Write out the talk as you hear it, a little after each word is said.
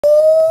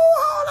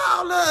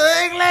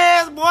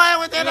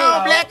that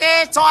old black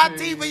ass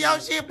tortilla for your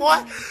shit, boy.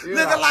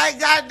 Looking like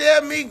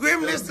goddamn me,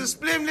 Grimless and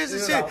Splimless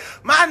and shit.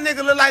 My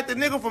nigga look like the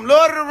nigga from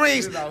Lord of the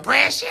Rings.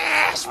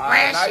 Precious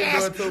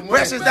Diamonds.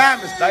 Precious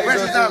Diamonds.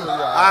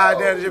 Alright,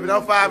 TheRealDrippy,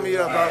 don't fire me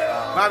up,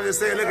 bro. I'm just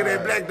saying, look at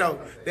that black though.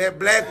 That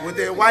black with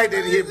that white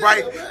that hit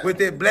bright, with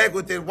that black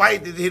with that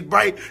white that hit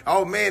bright.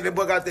 Oh man, that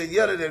boy got that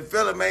yellow, that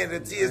fella, man,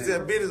 the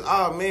TSL business.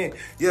 Oh man.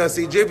 Yeah,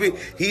 see, Drippy,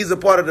 he's a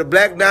part of the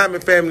Black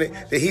Diamond family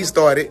that he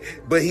started,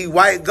 but he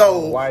white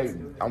gold.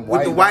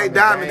 With the white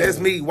diamond, that's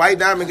me. White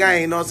diamond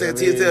gang, you know what I'm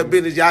saying? TSL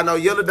business. Y'all know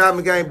yellow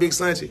diamond gang, Big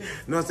Sunshine. You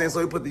know what I'm saying? So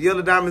he put the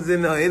yellow diamonds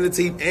in the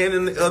teeth and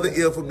in the other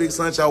ear for Big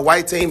Sunshine.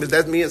 White team is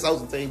that's me and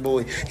Sosa team,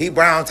 boy. He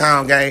Brown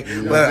Town gang.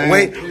 But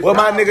wait, what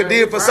my nigga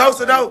did for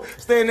Sosa though,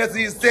 standing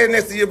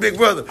next to your big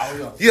brother.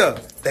 Yeah.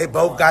 They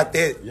both got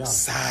that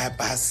side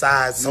by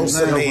side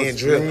Sosa man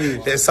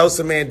drip. That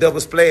Sosa man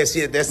double splash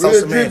shit. That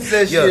Sosa man. Real drip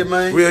said shit,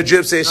 man. Real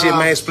drip said shit,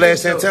 man.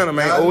 Splash Santana,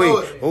 man.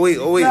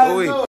 Oh,